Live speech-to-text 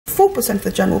4% of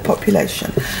the general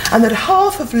population, and that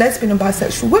half of lesbian and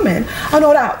bisexual women are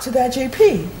not out to their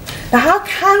GP. Now, how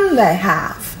can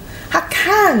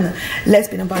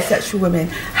lesbian and bisexual women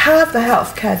have the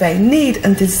health care they need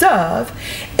and deserve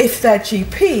if their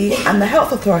GP and the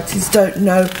health authorities don't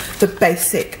know the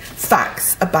basic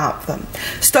facts about them?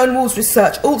 Stonewall's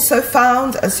research also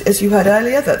found, as you heard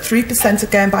earlier, that 3%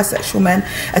 of gay and bisexual men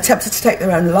attempted to take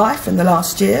their own life in the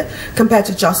last year, compared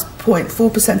to just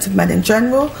 0.4% of men in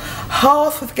general.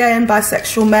 Half of gay and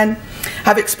bisexual men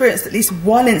have experienced at least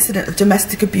one incident of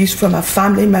domestic abuse from a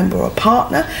family member or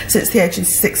partner since the age of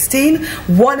 16.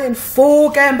 1 in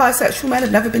 4 gay and bisexual men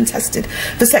have never been tested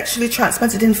for sexually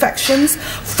transmitted infections.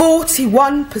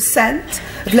 41%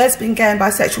 of lesbian, gay and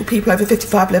bisexual people over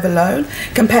 55 live alone,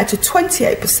 compared to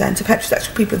 28% of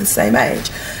heterosexual people of the same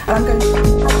age. And I'm going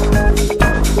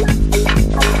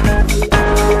to